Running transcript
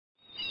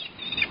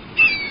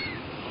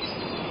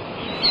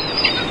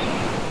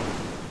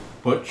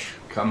Butch,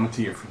 coming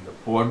to you from the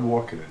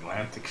boardwalk in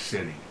Atlantic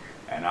City,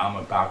 and I'm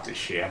about to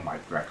share my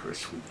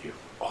breakfast with you.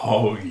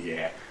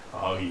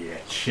 Oh yeah,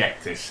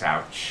 check this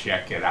out,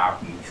 check it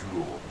out and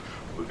drool.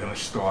 We're gonna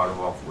start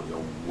off with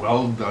a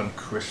well done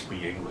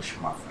crispy English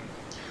muffin.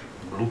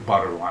 A little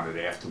butter on it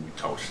after we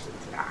toast it.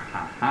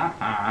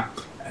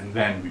 And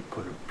then we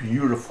put a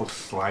beautiful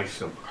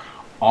slice of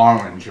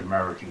orange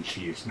American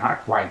cheese,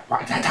 not white.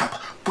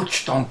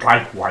 Butch don't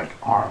like white,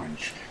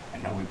 orange.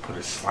 And then we put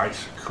a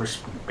slice of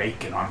crispy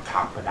bacon on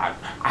top of that.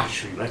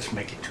 Actually, let's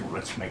make it two.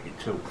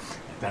 And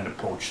then the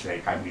poached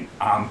egg. I mean,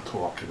 I'm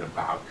talking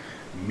about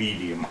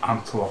medium.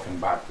 I'm talking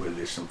about where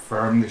there's some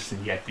firmness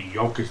and yet the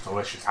yolk is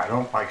delicious. I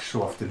don't like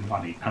soft and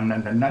money.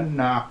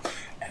 No.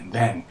 And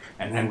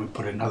then we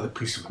put another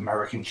piece of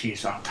American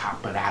cheese on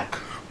top of that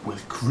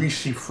with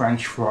greasy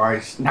French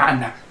fries.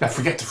 Now,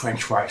 forget the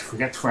French fries.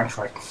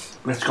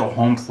 Let's go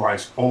home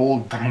fries,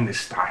 old diner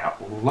style.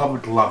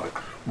 Love it.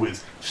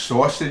 With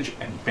sausage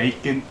and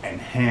bacon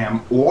and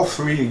ham, all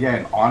three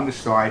again on the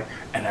side,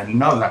 and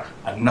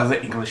another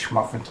English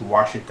muffin to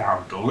wash it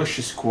down.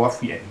 Delicious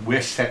coffee, and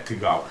we're set to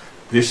go.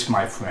 This,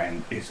 my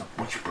friend, is a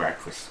Butch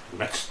breakfast.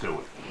 Let's do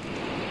it.